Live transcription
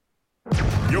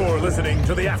You're listening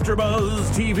to the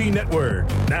AfterBuzz TV Network,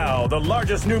 now the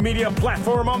largest new media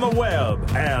platform on the web,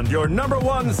 and your number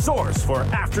one source for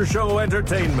after-show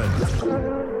entertainment.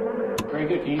 Very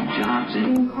good, Keith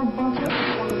Johnson.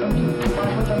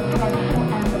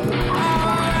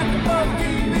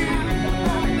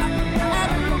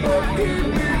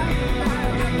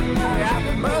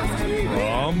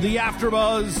 From the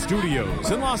AfterBuzz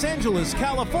Studios in Los Angeles,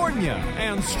 California,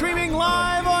 and streaming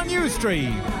live on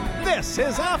Ustream, this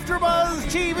is AfterBuzz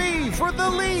TV for the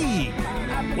League.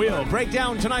 We'll break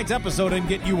down tonight's episode and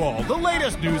get you all the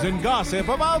latest news and gossip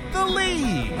about the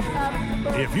League.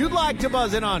 If you'd like to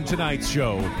buzz in on tonight's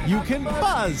show, you can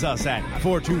buzz us at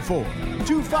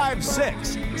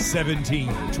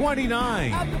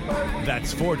 424-256-1729.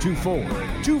 That's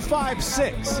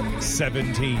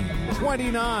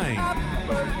 424-256-1729.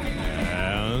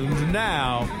 And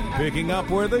now, picking up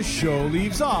where the show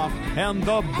leaves off and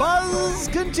the buzz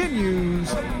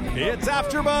continues, it's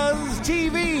AfterBuzz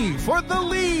TV for the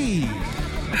League.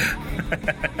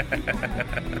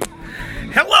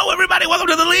 Hello, everybody. Welcome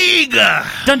to the League.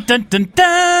 Dun dun dun dun.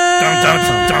 Dun,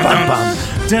 dun, dun, dun, dun.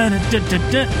 Dun, dun,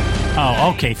 dun, dun.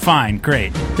 Oh, okay, fine,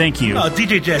 great, thank you. Oh,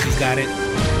 DJ Jesse's got it.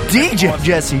 DJ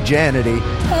Jesse Janity.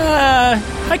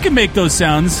 I can make those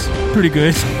sounds pretty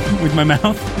good with my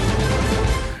mouth.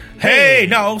 Hey,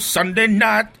 no, Sunday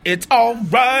night, it's all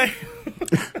right.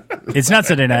 It's not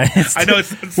Sunday night. I know it's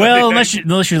Sunday well, night.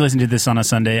 unless you're listening to this on a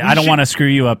Sunday. I don't want to screw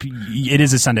you up. It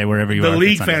is a Sunday wherever you are. The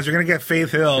League fans are going to get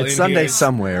Faith Hill. It's in Sunday here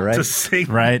somewhere, right? To sing.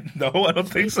 Right. No, I don't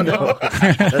think so. No,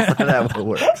 that's not how it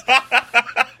works.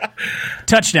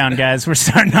 Touchdown, guys. We're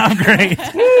starting off great.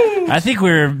 I think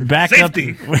we're back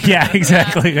Safety. up. Yeah,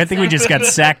 exactly. I think we just got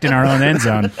sacked in our own end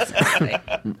zone.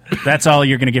 That's all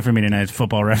you're going to get from me tonight,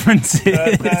 football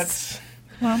references.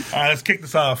 All right, let's kick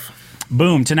this off.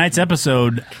 Boom. Tonight's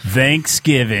episode,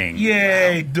 Thanksgiving.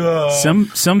 Yay, duh.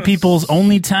 Some people's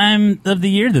only time of the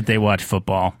year that they watch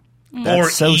football. That's Or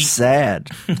so eat. sad.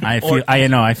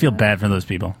 I feel bad for those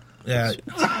people. Yeah.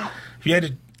 If you had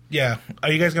to, yeah.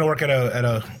 Are you guys going to work at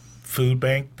a food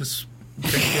bank this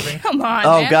Thanksgiving? Come on,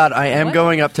 Oh, man. God, I am What?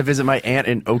 going up to visit my aunt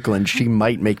in Oakland. She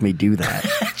might make me do that.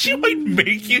 She might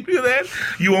make you do that.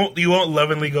 You won't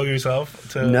lovingly go yourself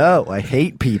to No, I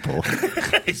hate people.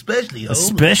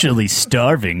 Especially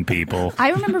starving people.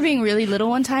 I remember being really little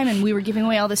one time, and we were giving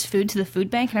away all this food to the food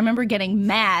bank, and I remember getting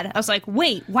mad. I was like,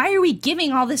 wait, why are we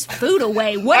giving all this food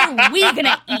away? What are we going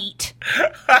to eat?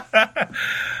 I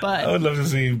But would love to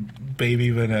see baby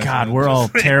Vanessa. God, we're all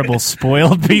terrible,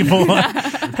 spoiled people.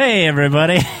 Hey,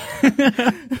 everybody.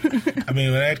 I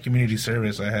mean, when I had community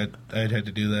service, I had to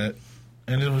do that,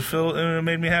 and it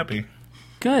made me happy.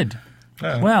 Good.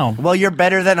 Yeah. Well, Well, you're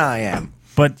better than I am.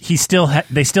 but they still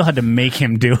had to make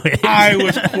him do it. I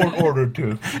was court ordered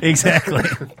to. Exactly.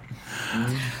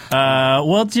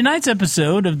 Well, tonight's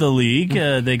episode of the League,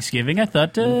 Thanksgiving, I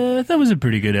thought was a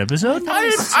pretty good episode.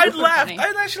 I laughed. funny.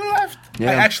 I actually laughed.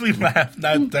 Yeah. I actually laughed.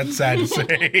 That's sad to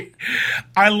say.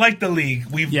 I like the League.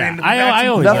 Yeah, I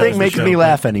always Nothing love makes the me show.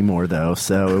 laugh anymore, though,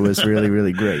 so it was really,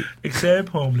 really great. Except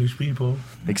homeless people.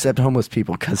 Except homeless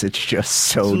people, because it's just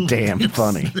so damn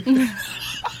funny.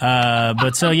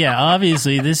 But so, yeah,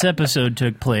 obviously this episode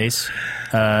took place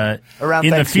Around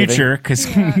in the Thanksgiving. future because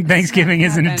Thanksgiving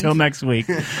isn't happened. until next week.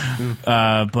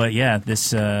 But yeah,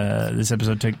 this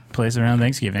episode took place around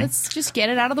Thanksgiving. let's just get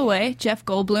it out of the way. Jeff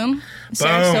Goldblum,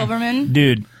 Sarah Boom. Silverman.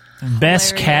 Dude,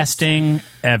 best Hilarious. casting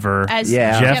ever. As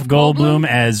Yeah. Jeff Goldblum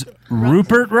as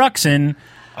Rupert Ruxin.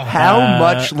 How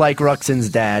much like Ruxin's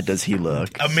dad does he look?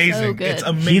 Amazing. So good. It's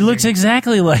amazing. He looks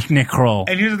exactly like Nick Kroll.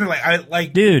 And here's the thing, I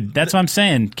like. Dude, that's what I'm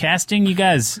saying. Casting, you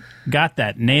guys got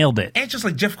that. Nailed it. And just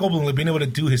like Jeff Goldblum, like, being able to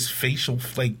do his facial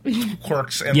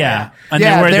quirks and Yeah. And Yeah,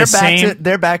 they're wearing they're the back, same...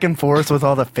 they're back and forth with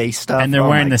all the face stuff. and they're Oh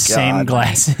wearing my the same God.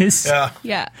 glasses. yeah.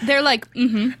 Yeah, they're like,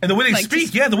 And the way they Like,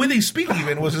 speak, just- the way they speak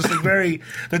even was just like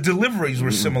the deliveries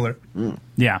were similar.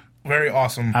 Yeah. Very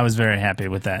awesome. I was very happy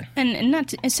with that.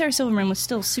 and Sarah Silverman was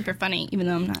still super funny, even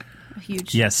though I'm not a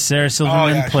huge. Yes, Sarah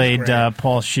Silverman yeah, she's played great.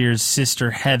 Paul Scheer's sister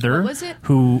Heather. What was it?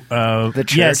 Who? The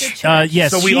church. Yes, The church.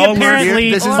 yes. So we she all learned apparently.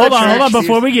 here- this is hold the on. church.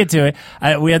 Before we get to it,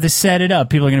 we have to set it up.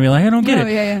 People are going to be like, I don't get No,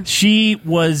 it. yeah. She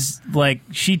was like,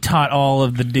 she taught all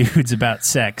of the dudes about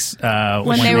sex when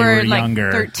When they were like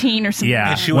younger. 13 or something.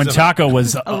 Yeah, And she when was Taco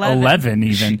was 11. 11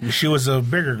 even. She was a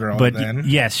bigger girl But then.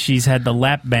 yes, she's had the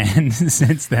lap band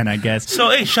since then, I guess.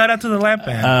 So hey, shout out to the lap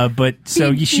band. But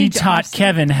so He she taught jumps.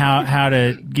 Kevin how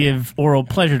to give oral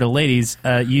pleasure to ladies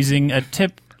using a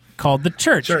tip called the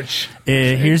church. Church.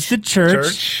 Here's the church.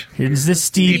 Church. Here's the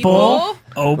steeple.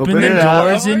 Open the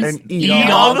doors and eat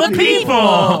all the people.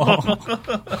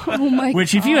 Oh my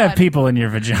Which, God. if you have people in your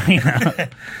vagina,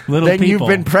 little Then people. you've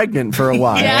been pregnant for a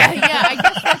while. Yeah, I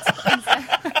guess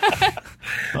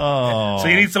that's So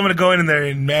you need someone to go in there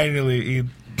and manually eat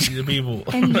the people.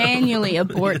 and manually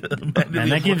abort. and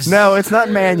that gives No, it's not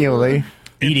manually.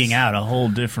 eating out a whole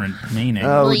different meaning.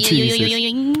 Oh,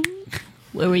 Jesus.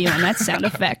 Where were you on that sound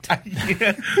effect?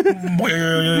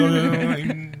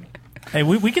 Hey,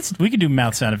 we could do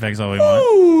mouth sound effects all we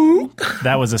want.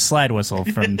 That was a slide whistle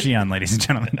from Gian, ladies and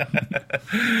gentlemen.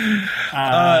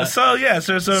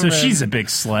 So She's a big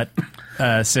slut.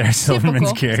 Sarah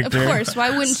Silverman's Typical. character. Of course. Why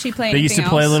wouldn't she play They anything used to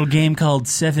play else? a little game called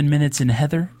 7 Minutes in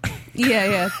Heather.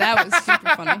 Yeah, that was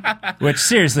super funny. Which,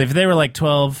 seriously, if they were like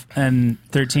 12 and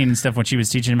 13 and stuff when she was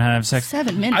teaching them how to have sex,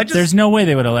 7 minutes. there's no way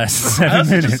they would have lasted 7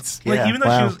 minutes. Like, Yeah, even though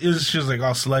wow. she was like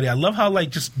all slutty, I love how like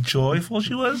just joyful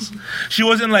she was. She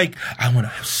wasn't like, I want to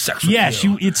have sex with Yeah,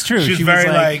 you. it's true. She was She very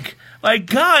was like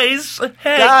guys,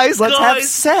 hey, Guys, let's have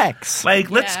sex. Like,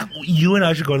 Yeah. you and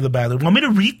I should go to the bathroom. Want me to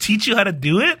reteach you how to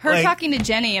do it? Her Like, talking to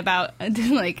Jenny about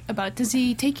does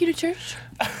he take you to church?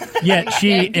 Yeah,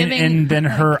 giving and then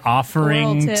her offering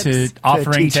oral tips.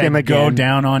 to teach him go again.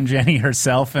 down on Jenny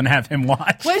herself and have him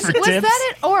watch. Was for that tips.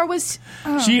 it, or was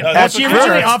She that's she what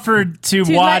originally Chris- offered to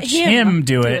To watch let him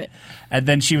do do it, it. and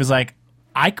then she was like,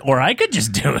 I could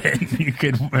just do it. You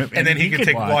could, and then he could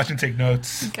take watch and take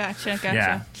notes. gotcha?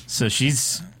 Yeah, so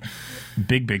she's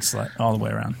big slut all the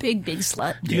way around. Big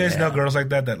slut. Do you guys know girls like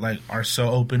that like are so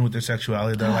open with their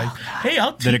sexuality? They're like, hey,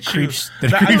 I'll teach That it you. creeps- that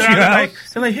it They're creeps you out? like,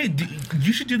 they're like, hey,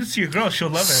 you should do this to your girl. She'll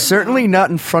love it. Certainly not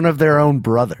in front of their own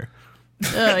brother.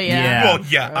 Oh Yeah. Well,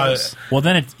 yeah. Well,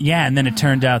 then it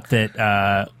turned out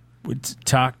that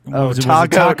Taco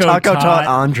Taco taught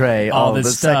Andre all this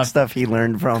the stuff. sex stuff he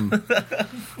learned from.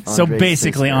 So Andre's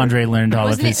basically, sister. Andre learned all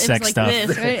Wasn't of his it? sex It was like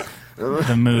stuff. this, right?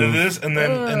 The move. this and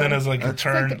then it's like a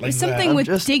turn like Something that. with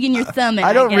just- digging your thumb in.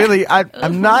 I don't guess. really.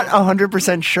 I'm not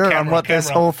 100% sure on Camera, what this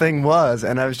camera. whole thing was,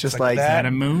 and I was just Like like, that. That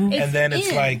a move? and then it's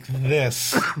in. like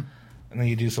this, and then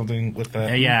you do something with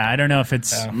that. Yeah, I don't know if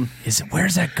it's. Is it?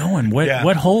 Where's that going?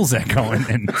 What hole's that going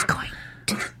in? It's going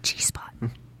to the G-spot.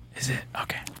 Is it?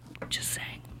 Okay. Just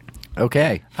saying.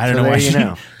 okay. I don't so know why there you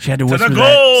know. she had to the whisper that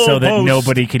goal so that post.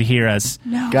 nobody could hear us.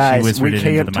 No. She Guys, whispered we it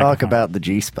into can't the talk microphone. about the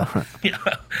G-spot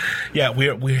Yeah,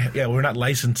 we're not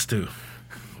licensed to.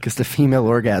 because the female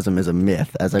orgasm is a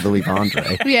myth, as I believe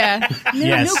Andre. Yeah.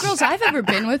 Yes. No girls I've ever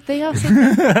been with, they all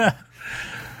said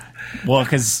Well,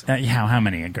 because how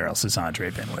many girls has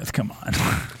Andre been with? Come on.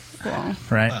 well.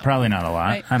 Right? Probably not a lot.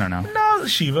 Right. I don't know. No,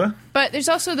 Shiva. But there's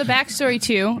also the backstory,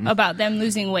 too, about them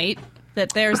losing weight.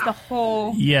 That there's the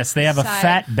whole... Yes, they have a side.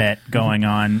 fat bet going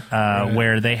on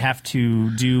where they have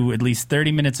to do at least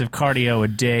 30 minutes of cardio a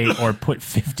day or put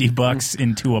 $50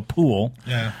 into a pool.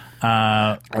 Yeah.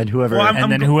 And whoever. Well, And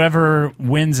then whoever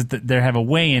wins, they have a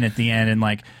weigh-in at the end, and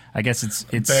like I guess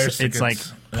Bear it's tickets. like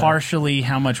partially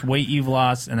how much weight you've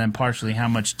lost, and then partially how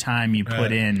much time you put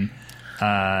Right. in.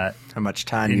 how much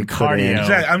time in you put in. cardio.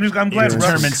 Exactly. I'm glad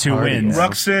Determines who wins.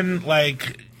 Ruxin,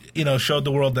 like, showed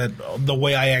the world that the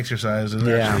way I exercise is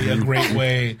Yeah. actually a great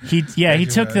way. He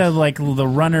took the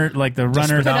runner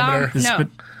speedometer.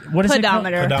 What is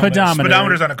Pedometer. it called? Pedometer.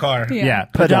 Speedometer's on a car. Yeah,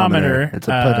 Pedometer. pedometer. It's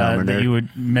a pedometer. That you would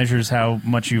measures how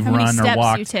much you've How many run or steps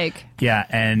walked. you take. Yeah,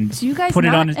 and Do you guys put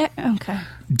not... it on. okay.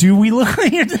 Do we look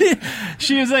like it?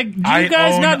 She was like, "Do I you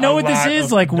guys own not know a what this lot is?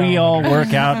 of Like, we all pedometers."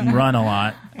 work out and run a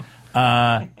lot.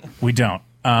 We don't.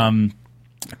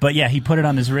 But yeah, he put it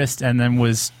on his wrist and then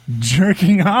was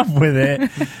jerking off with it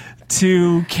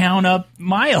to count up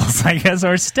miles, I guess,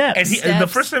 or steps. And the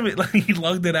first time he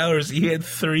logged in hours, he had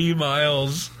 3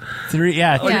 miles. 3,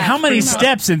 yeah. How many 3 miles.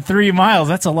 steps in 3 miles?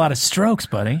 That's a lot of strokes,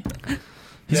 buddy.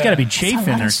 He's Yeah. got to be That's a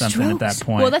chafing lot or of something at that strokes.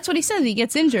 point. Well, that's what he says. He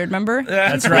gets injured, remember?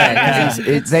 That's right. Yeah.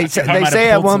 They might have say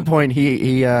at pulled one some- point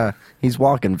he's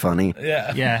walking funny.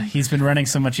 Yeah. Yeah, he's been running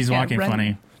so much he's walking running.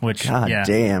 funny. Which, God yeah,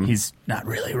 damn. he's not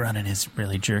really running; he's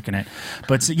really jerking it.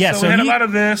 But so we had a lot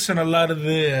of this and a lot of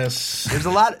this. There's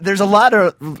a lot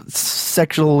of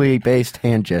sexually based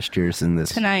hand gestures in this.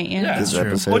 Tonight, yeah. Yeah, This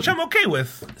episode. which I'm okay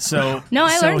with. so No,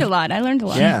 I so learned a lot. I learned a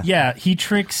lot. Yeah. Yeah, he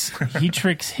tricks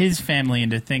his family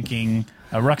into thinking.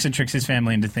 Ruxin tricks his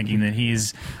family into thinking that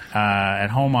he's at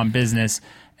home on business,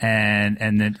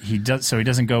 and that he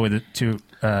doesn't go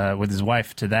with his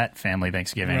wife to that family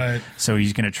Thanksgiving. Right. So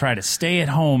he's going to try to stay at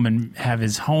home and have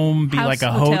his home be like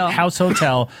a hotel. house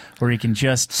hotel where he can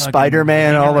just fucking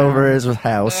Spider-Man hang all around. over his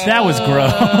house. That was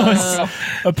gross.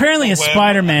 Apparently, a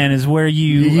Spider-Man is where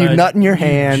you nut in your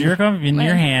hand. jerk off in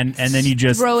your hand, and then you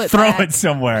just Throw it back.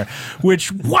 somewhere.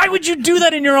 Which, why would you do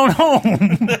that in your own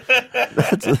home?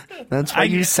 That's why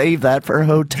you save that for a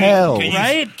hotel.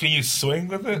 Right? Can you swing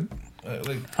with it?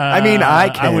 I mean, I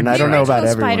can. would- I don't know about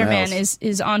everyone Spider-Man else.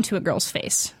 is onto a girl's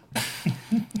face.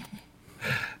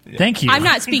 Thank you. I'm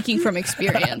not speaking from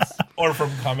experience. Or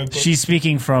from comic books? She's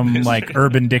speaking from like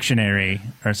Urban Dictionary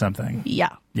or something. Yeah.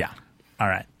 Yeah. All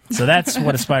right. So that's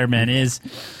what a Spider-Man is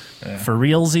for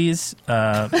realsies.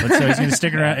 But so he's going to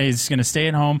stick around. He's going to stay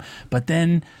at home. But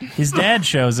then his dad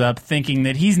shows up thinking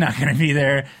that he's not going to be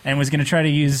there and was going to try to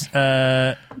use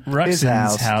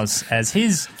Ruxin's house as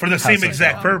his For the same house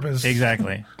exact hotel. purpose.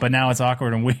 Exactly. But now it's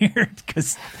awkward and weird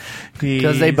because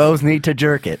They both need to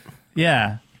jerk it.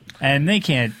 Yeah. And they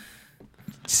can't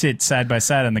sit side by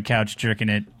side on the couch jerking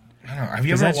it. I don't know. Have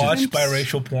you 'Cause ever that's watched just-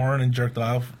 biracial porn and jerked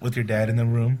off with your dad in the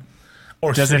room?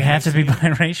 Or Does it sitting have to be next you?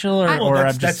 biracial or, Well, or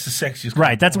that's, I'm that's just the sexiest.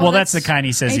 right? That's Well, that's the that's- kind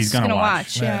he says he's going to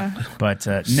watch. Yeah. But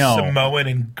no, Samoan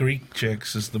and Greek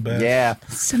chicks is the best. Yeah.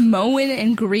 Samoan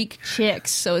and Greek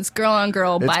chicks. So it's girl on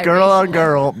girl, It's biracial. girl on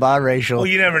girl, biracial. Well,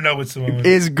 you never know what Samoan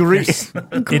Is Greek.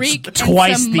 Greek it's and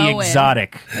twice the Samoan.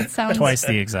 exotic. That sounds Twice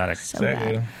the exotic. so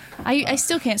Exactly. bad. I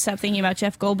still can't stop thinking about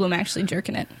Jeff Goldblum actually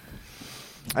jerking it.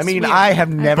 I mean, weird. I have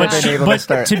never been able to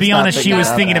start. to be stop honest, she was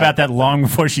thinking that. about that long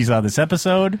before she saw this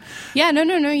episode. Yeah, no.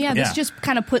 Yeah, this Yeah. just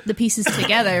kind of put the pieces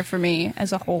together for me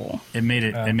as a whole. It made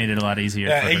it a lot easier.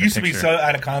 Yeah, for her it used to be picture. so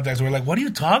out of context. We're like, "What are you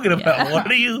talking about? Yeah. What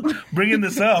are you bringing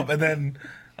this up?" And then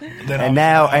And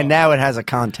now it has a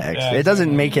context. Yeah, it doesn't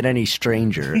exactly. make it any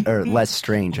stranger or less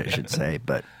strange, I should say.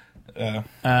 But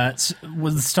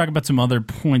Let's talk about some other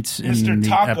points in Mr. the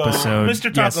Taco, episode.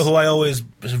 Mr. Taco, Yes. who I always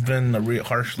have been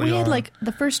harshly We on. had like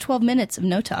the first 12 minutes of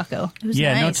no taco. It was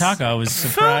Yeah, nice. no taco. I was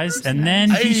surprised, and then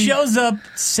he shows up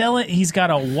selling. He's got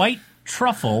a white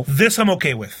truffle This I'm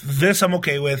okay with.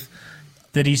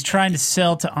 that he's trying to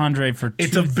sell to Andre for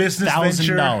It's a business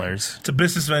venture. $2,000. It's a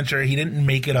business venture. He didn't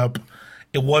make it up.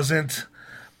 It wasn't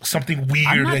something weird.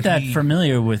 I'm not that he,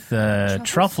 familiar with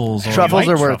truffles. Or truffles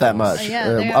white are worth that truffles. much. Yeah,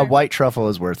 they A are. white truffle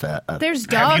is worth that. There's Have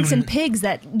dogs you- and pigs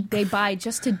that they buy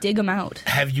just to dig them out.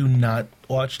 Have you not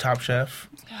watched Top Chef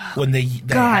when they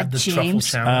God, had the truffle James.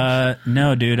 challenge?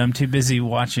 No, dude, I'm too busy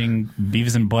watching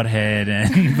Beavis and Butthead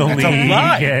and The That's a League.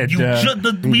 lie. and,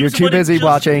 You're too busy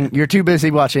watching. You're too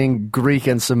busy watching Greek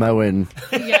and Samoan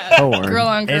Yeah, porn. girl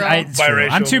on and girl. it's true.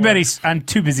 Biracial I'm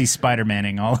too busy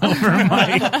Spider-Manning all over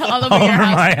my all over your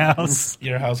house. my house.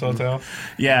 Your house hotel.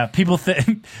 Yeah, people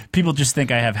just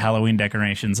think I have Halloween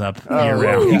decorations up Oh. year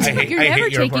round. Yeah, I hate- You're I hate never your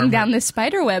taking apartment. down this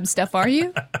spider web stuff, are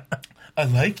you? I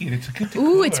like it. It's a good decor.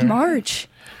 Ooh, it's March.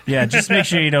 Yeah, just make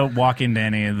sure you don't walk into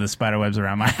any of the spider webs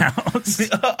around my house.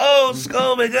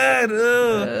 Oh my God.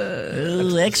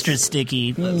 Ooh, extra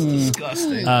sticky.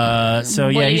 Disgusting. So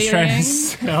yeah, he's trying to Boing.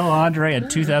 sell Andre a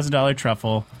 $2,000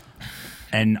 truffle,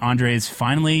 and Andre is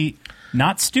finally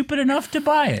not stupid enough to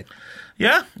buy it.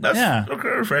 Yeah, that's Yeah. okay,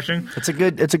 refreshing. It's a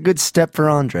good step for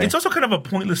Andre. It's also kind of a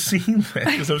pointless scene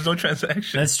because there was no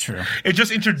transaction. That's true. It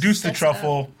just introduced the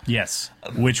truffle. Yes,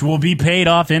 which will be paid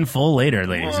off in full later,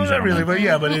 ladies Well, and not gentlemen. really, but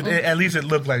yeah, but at least it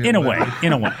looked like In it a way,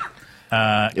 in a way.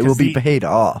 it will be paid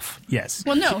off. Yes.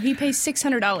 Well, no, he pays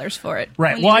 $600 for it.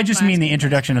 Right. When Well, you I do just my mean the estimate.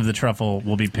 introduction of the truffle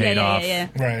will be paid off. Yeah.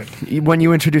 Right. When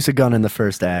you introduce a gun in the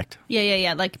first act,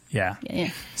 Yeah. Like, Yeah. yeah.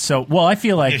 So, well, I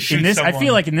feel like You shoot in this, I someone.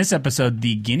 feel like in this episode,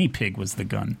 the guinea pig was the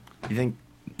gun. you think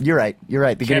you're right. You're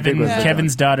right. The guinea pig was the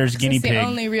Kevin's daughter's guinea That's the pig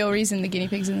only real reason the guinea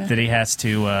pig's in there. that he has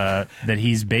to that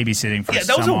he's babysitting for Yeah,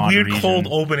 that was some a odd weird reason. cold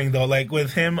opening though, like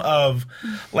with him of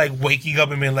like waking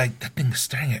up and being like, that thing is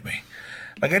staring at me.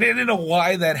 Like I didn't know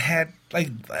why that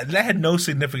had no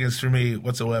significance for me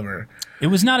whatsoever. It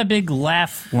was not a big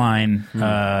laugh line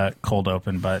cold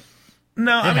open, but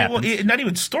No, I mean, happens. not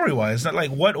even story wise. Not like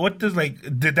what does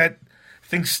did that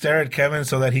thing stare at Kevin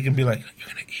so that he can be like, you're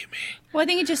gonna eat me? Well, I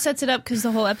think it just sets it up because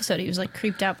the whole episode he was like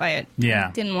creeped out by it. Yeah.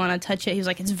 He didn't want to touch it. He was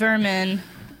like, it's vermin,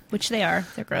 which they are.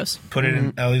 They're gross. Put it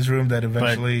in Ellie's room that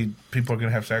eventually people are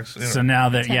gonna have sex. You know. so now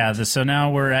that so now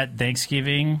we're at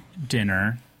Thanksgiving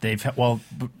dinner.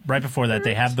 Right before that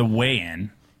they have the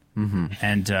weigh-in,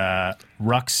 and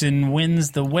Ruxin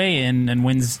wins the weigh-in and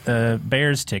wins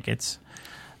Bears tickets.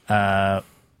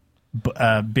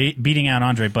 Beating out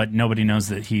Andre, but nobody knows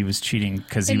that he was cheating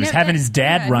because he It was never- having his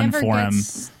dad yeah, it run never for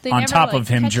gets- him they on never, top like, of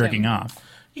him catch jerking him. off.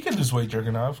 You can lose weight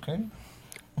jerking off, can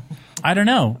you? I don't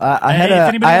know. If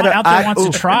anybody out there wants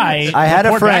to try, I had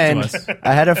a report back to friend. us.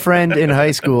 I had a friend in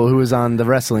high school who was on the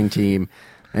wrestling team,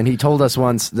 and he told us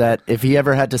once that if he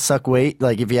ever had to suck weight,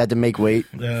 like if he had to make weight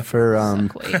for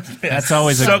Wait, That's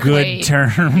always a Suck good weight.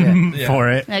 term for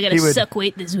it. I gotta suck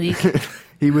weight this week.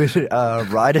 he would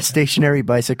ride a stationary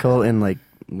bicycle in like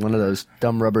one of those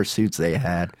dumb rubber suits they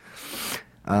had.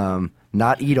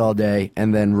 Not eat all day,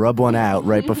 and then rub one out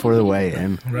right before the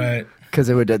weigh-in. Right. Because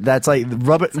it would. That's like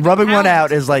rubbing one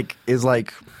out is like.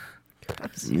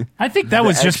 I think that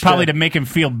was just extra. probably to make him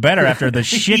feel better after the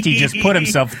shit he just put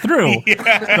himself through.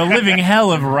 The living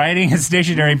hell of riding a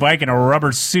stationary bike in a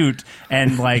rubber suit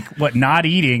and not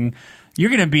eating. You're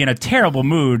going to be in a terrible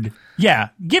mood. Yeah,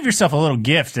 give yourself a little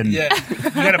gift and Yeah,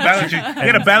 you gotta balance,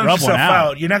 yourself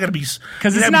out. You're not gonna be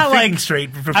because it's not like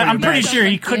straight. I'm pretty sure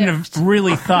he couldn't have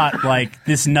really thought like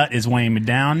this nut is weighing me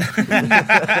down.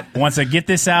 Once I get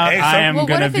this out, I am Well,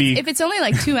 gonna what if it's only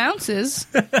like 2 ounces?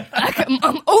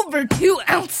 I'm over 2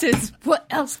 ounces. What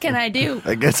else can I do?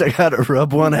 I guess I gotta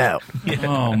rub one out.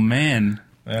 Oh man,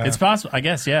 it's possible. I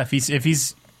guess if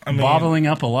he's bottling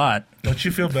up a lot. Don't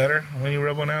you feel better when you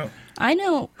rub one out? I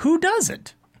know. Who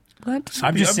doesn't? What?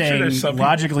 I'm just I'm sure there's saying, some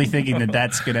logically thinking that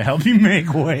that's going to help you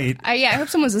make weight. I hope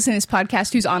someone's listening to this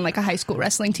podcast who's on like a high school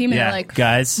wrestling team and Yeah, they're like,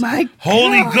 guys. my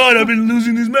Holy God, God, I've been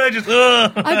losing these matches.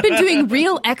 Ugh. I've been doing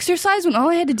real exercise when all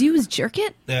I had to do was jerk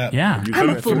it. Yeah. I'm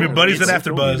a fool. From your buddies at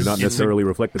do AfterBuzz. not necessarily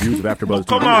reflect the views of AfterBuzz.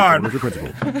 Come TV on. or your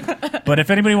principal. But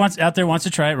if anybody out there wants to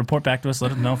try it, report back to us.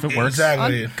 Let us know if it works.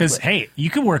 Exactly. Because, hey,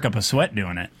 you can work up a sweat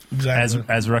doing it. Exactly.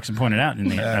 As Ruxin pointed out in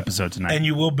the episode tonight. And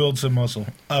you will build some muscle.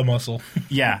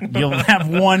 Yeah, you'll have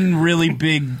one really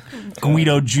big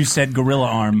Guido Juiced gorilla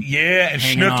arm. Yeah, and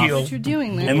Hanging off. Schnookio. What you're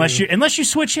doing there? Unless you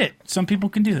switch it. Some people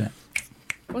can do that.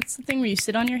 What's the thing where you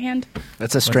sit on your hand?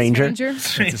 That's a stranger.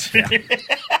 Stranger?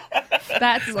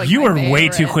 That's like You my were way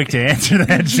favorite. too quick to answer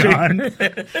that, John.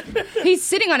 He's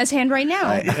sitting on his hand right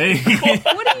now.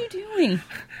 What are you doing?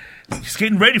 He's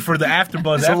getting ready for the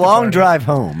AfterBuzz. It's a long drive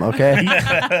home, okay?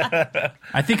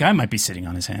 I think I might be sitting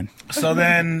on his hand. So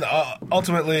then,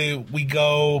 ultimately, we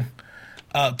go.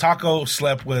 Taco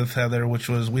slept with Heather, which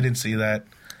was we didn't see that.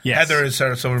 Yes. Heather is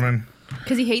Sarah Silverman.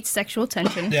 Because he hates sexual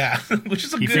tension. Yeah, which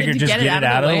is a You good. figured just get it get it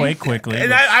out of the way quickly.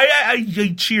 And I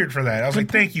cheered for that. I was like,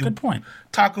 thank you. Good point.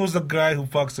 Taco's the guy who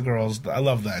fucks the girls. I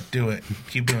love that. Do it.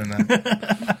 Keep doing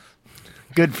that.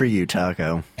 Good for you,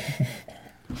 Taco.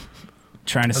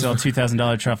 Trying to sell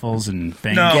 $2,000 truffles and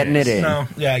bang. No, Getting it in. No,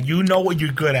 yeah, you know what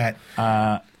you're good at.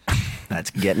 That's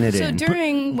getting it So in.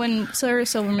 during when Sarah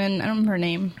Silverman, I don't remember her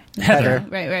name. Heather.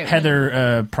 Right.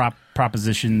 Heather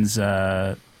propositions.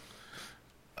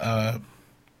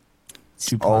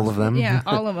 All of them. Yeah,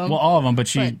 all of them. Well, all of them,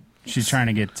 but But- she's trying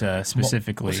to get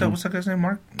specifically. What's that guy's name?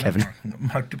 Mark? Kevin.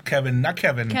 Kevin, not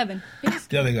Kevin. Kevin. Yes.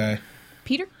 The other guy.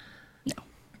 Peter?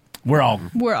 We're all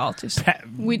We're all just,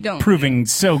 we don't. proving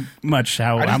so much I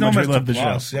how just know much him we as love the show.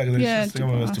 Duplass. Yeah, Yeah, because it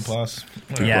was Duplass.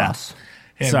 Yeah. Plus.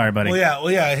 Him. Sorry, buddy. Well,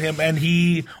 yeah, him, and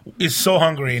he is so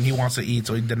hungry and he wants to eat,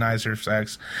 so he denies her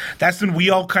sex. That's when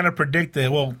we all kind of predicted.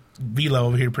 Well, Vila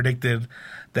over here predicted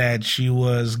that she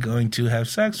was going to have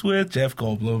sex with Jeff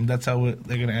Goldblum. That's how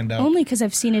they're going to end up. Only because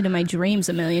I've seen it in my dreams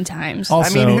a million times.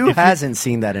 Also, I mean, who if you- hasn't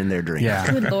seen that in their dream? Yeah.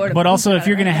 Good Lord. But also, if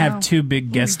you're going to Right have now. 2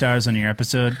 big guest stars on your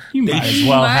episode, you might as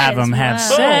well Might have as them have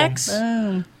well. sex,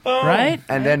 Boom. right?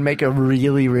 And then make a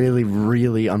really, really,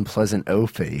 really unpleasant O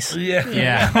face. Yeah.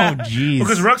 Yeah. Oh, jeez.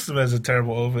 Because Ruxin has a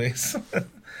terrible O face.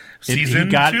 He Season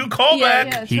got- 2 callback. Yeah,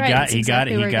 that's He right. got That's he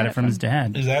exactly where got it from his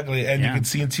dad. Exactly, and Yeah. you can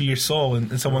see into your soul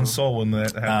and in someone's soul when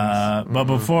that happens. But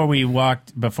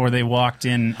before they walked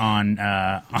in on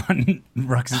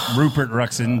Rupert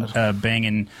Ruxin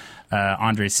banging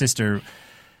Andre's sister,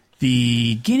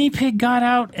 the guinea pig got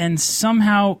out and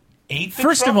somehow Ate the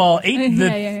first of truffle? all ate the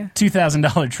Yeah.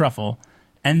 $2,000 truffle,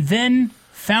 and then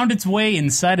found its way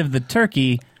inside of the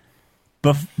turkey.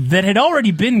 That had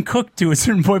already been cooked to a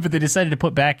certain point, but they decided to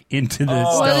put back into the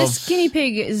Well, stove. this guinea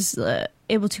pig is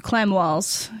able to climb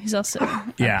walls. He's also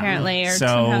apparently or So-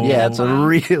 somehow Yeah, it's a wow.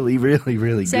 really, really,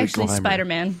 really It's good actually climber.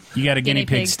 Spider-Man. You got a guinea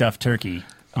pig stuffed turkey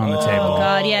on the table. Oh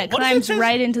God, yeah, it What does climbs it say?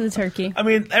 right into the turkey. I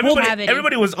mean, cavity.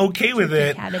 everybody was okay with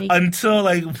it Cavity. until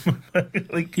like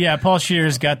Yeah, Paul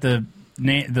Shear's got the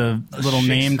little shit's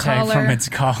name tag collar. from its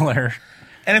collar,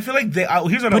 and I feel like here's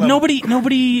what I but love.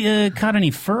 nobody caught any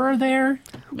fur there.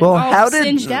 Well, All how did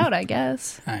singed out? I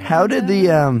guess. how did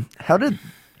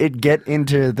it get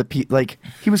into the like?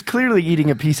 He was clearly eating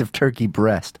a piece of turkey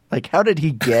breast. Like, how did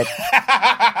he get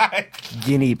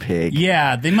guinea pig?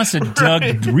 Yeah, they must have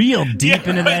dug real deep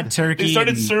into that turkey. They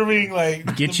started and serving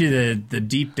like get you the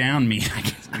deep down meat. I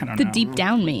guess. I don't The know. deep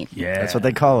down meat. Yeah, That's what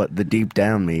they call it, the deep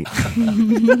down meat.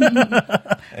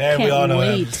 And we all know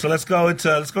wait. that. So let's go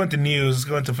into news. Let's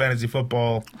go into fantasy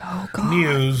football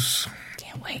news.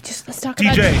 Can't wait. Just let's talk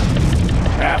about DJ.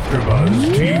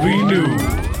 AfterBuzz TV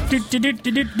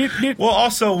News. Well,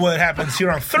 also what happens here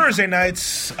on Thursday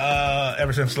nights,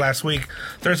 ever since last week,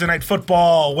 Thursday night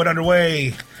football went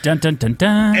underway. Dun dun dun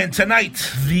dun. And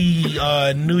tonight,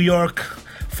 the New York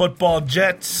Football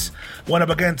Jets went up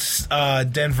against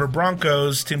Denver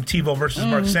Broncos, Tim Tebow versus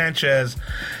Mark Sanchez.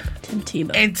 Tim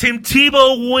Tebow. And Tim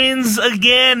Tebow wins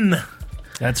again.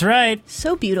 That's right.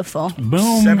 So beautiful.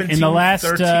 Boom. In the last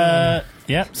 17-13.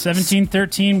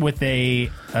 17-13 with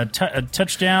a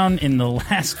touchdown in the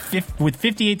last with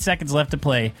 58 seconds left to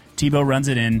play. Tebow runs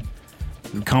it in.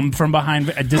 Come from behind.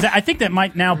 I think that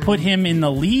might now put him in the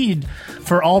lead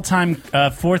for all-time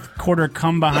fourth quarter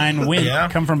come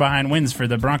from behind wins for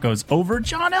the Broncos over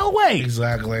John Elway.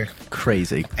 Exactly.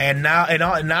 Crazy. And now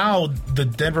the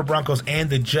Denver Broncos and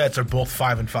the Jets are both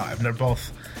 5-5. And they're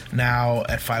both now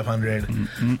at 500,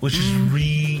 which is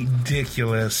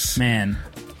ridiculous. Man,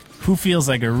 who feels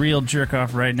like a real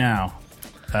jerk-off right now?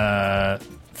 Kyle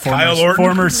Orton.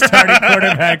 Former starting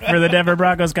quarterback for the Denver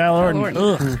Broncos, Kyle Orton.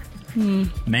 Ugh.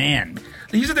 Man.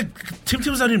 Tim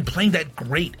Tebow's not even playing that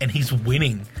great, and he's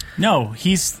winning. No,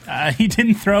 he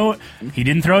didn't throw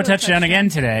a touchdown again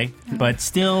today, but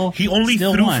still He only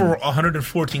still threw won. for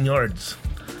 114 yards.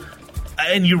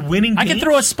 And you're winning games? I could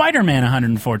throw a Spider-Man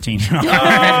 114 yards.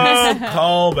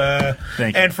 Call back.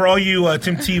 Thank you. And for all you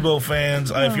Tim Tebow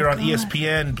fans, if you're on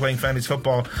ESPN playing fantasy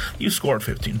football, you scored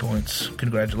 15 points.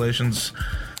 Congratulations.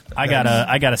 I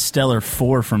got a stellar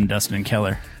 4 from Dustin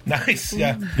Keller. Nice,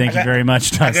 yeah. Thank you very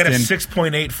much, I got a Dustin.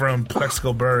 6.8 from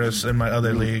Plexico Burris in my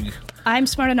other league. I'm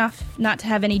smart enough not to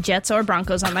have any Jets or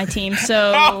Broncos on my team,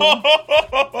 so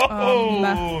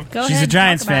go She's ahead, a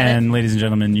Giants talk about fan, it. ladies and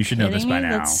gentlemen. You should know this Kidding by me?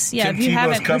 now. If Tim you Tebow's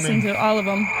haven't coming. listened to all of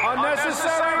them,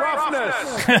 Unnecessary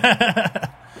roughness.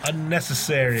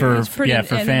 Unnecessary. For pretty- and-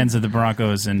 fans of the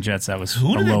Broncos and Jets, that was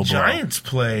Who a did low the blow. Giants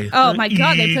play? oh The my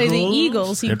God, they play the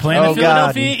Eagles. They're playing Oh, the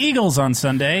God. Philadelphia Eagles on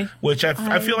Sunday. Which I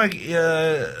feel like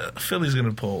Philly's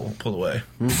going to pull away.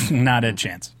 Not a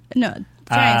chance. No,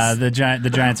 Giants. The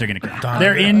Giants are going to cry.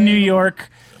 They're in New York.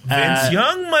 Vince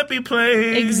Young might be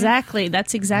playing. Exactly.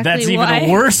 That's exactly That's why. even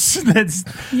worse. That's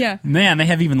Yeah. Man, they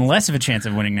have even less of a chance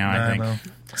of winning now, I think. know.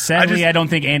 Sadly, I don't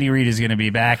think Andy Reid is going to be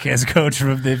back as coach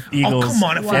of the Eagles. come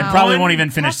on, if And Wow. probably won't even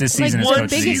finish this season like as the coach of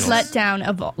the biggest Eagles. letdown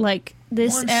of all, like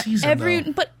this. One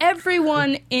season, But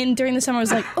everyone during the summer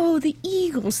was like, "Oh, the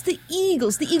Eagles, the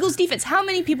Eagles defense." How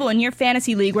many people in your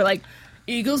fantasy league were like,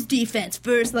 "Eagles defense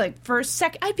first,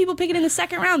 second"? I had people pick it in the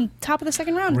second round, top of the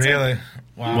second round. It's like, Really?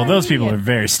 Wow. Well, those people are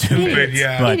very stupid. Idiots.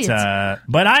 Yeah. Idiots.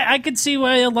 But I could see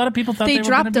why a lot of people thought they they were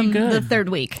going dropped to be them good. the third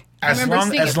week. I As remember long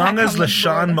seeing as it long back as on the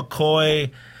LaShawn board. McCoy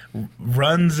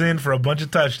runs in for a bunch of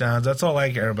touchdowns, that's all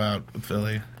I care about with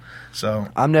Philly. So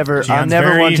I'm never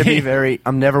one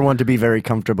to be very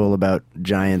comfortable about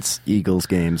Giants Eagles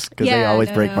games because they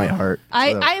always break my heart.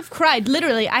 I So, have cried.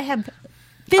 Literally, I have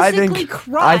I physically think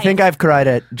cried. I think I've cried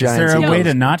at Is Giants. there a way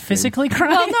Eagles. to not physically cry?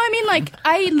 Well, no, I mean, like,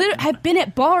 I've been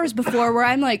at bars before where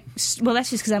I'm like, well, that's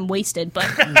just because I'm wasted, but.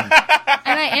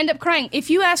 And I end up crying. If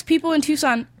you ask people in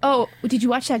Tucson, oh, did you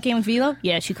watch that game with Velo?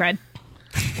 Yeah, she cried.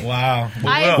 wow.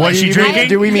 Was she drinking?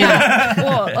 Do we mean?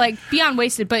 Well, like, beyond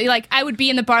wasted, but, like, I would be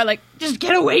in the bar, like, just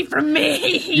get away from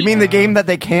me. You mean the game that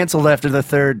they canceled after the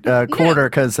third quarter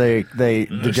because the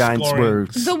Giants scoring. were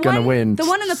going to win? The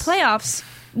one in the playoffs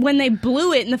when they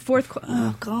blew it in the fourth quarter.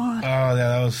 Oh, God. Oh, yeah,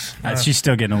 that was. She's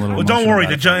still getting a little. Well, don't emotional worry. about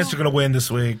The it. Giants are going to win this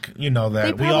week. You know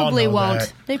that. They We all probably know won't.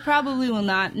 that. They probably will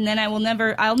not, and then I'll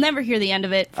never hear the end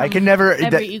of it. I can never.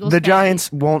 Every Eagles The fan.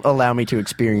 Giants won't allow me to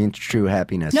experience true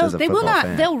happiness No, as a they football will not.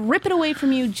 fan. They'll rip it away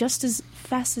from you just as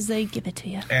fast as they give it to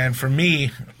you. And for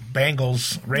me,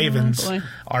 Bengals Ravens, boy.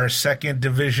 our second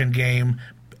division game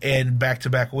in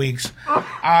back-to-back weeks.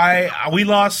 We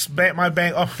lost my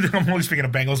bang. Oh, I'm only speaking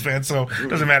of Bengals fans, so it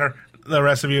doesn't matter. The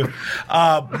rest of you,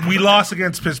 we lost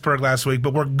against Pittsburgh last week,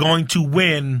 but we're going to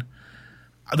win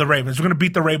the Ravens. We're going to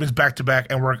beat the Ravens back-to-back,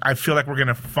 and I feel like we're going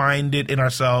to find it in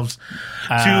ourselves.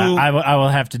 I will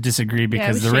have to disagree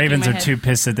because was the shaking Ravens my are head. too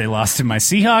pissed that they lost to my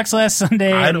Seahawks last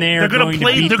Sunday, and they're going to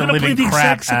beat the living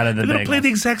crap out of the They're going to play the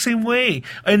Bengals. exact same way.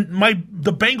 And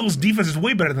the Bengals defense is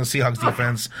way better than the Seahawks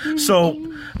defense. So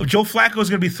Joe Flacco is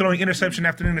going to be throwing interception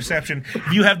after interception.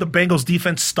 If you have the Bengals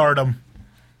defense, start them.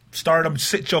 stardom,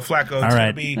 sit Joe Flacco. It's All right.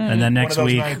 gonna be And then next one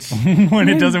of those week, nights. when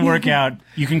it doesn't work out,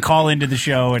 you can call into the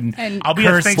show and I'll be at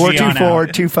curse Thanksgiving. Gian out.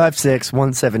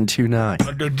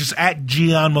 424-256-1729. Just at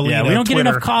Gian Molina. Yeah, we don't get Twitter.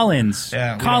 enough call-ins.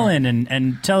 Yeah, we Call don't. in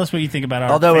and tell us what you think about our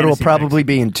Although it will fantasy probably picks.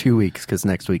 be in 2 weeks because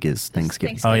next week is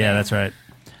Thanksgiving. Oh, yeah, that's right.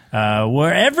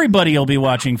 Where everybody will be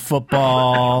watching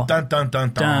football. Dun, dun, dun,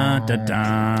 Dun, dun. dun,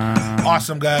 dun.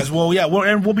 Awesome, guys. Well, yeah,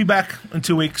 we'll be back in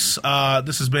 2 weeks.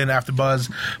 This has been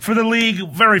AfterBuzz for the league.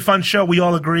 Very fun show. We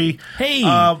all agree. Hey,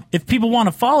 if people want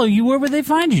to follow you, where would they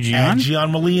find you, And Gian?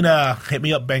 Gian Molina, hit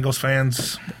me up, Bengals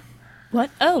fans. What?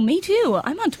 Oh, me too.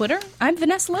 I'm on Twitter. I'm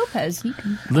Vanessa Lopez. You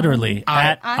can Literally,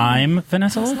 at I'm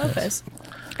Vanessa Vanessa Lopez.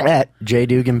 Lopez. At J.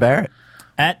 Dugan Barrett.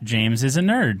 At James is a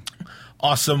nerd.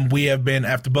 Awesome. We have been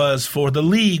AfterBuzz for the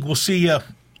league. We'll see ya.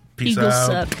 Peace Eagles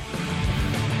out. suck.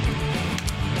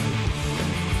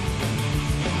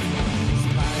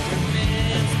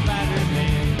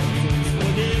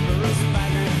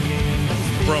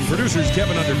 From producers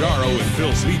Kevin Undergaro and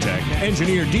Phil Svitek,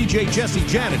 engineer DJ Jesse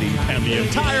Janity, and the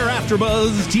entire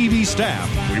AfterBuzz TV staff,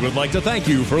 we would like to thank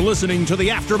you for listening to the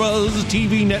AfterBuzz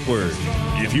TV network.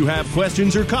 If you have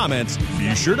questions or comments,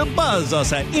 be sure to buzz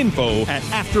us at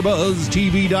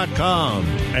info@AfterBuzzTV.com.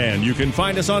 And you can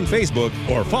find us on Facebook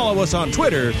or follow us on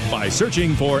Twitter by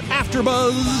searching for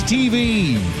AfterBuzz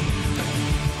TV.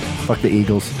 Fuck the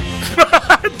Eagles.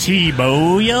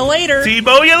 T-bow you later.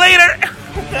 T-bow you later.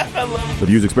 The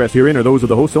views expressed herein are those of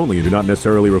the hosts only and do not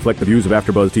necessarily reflect the views of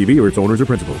AfterBuzz TV or its owners or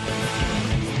principals.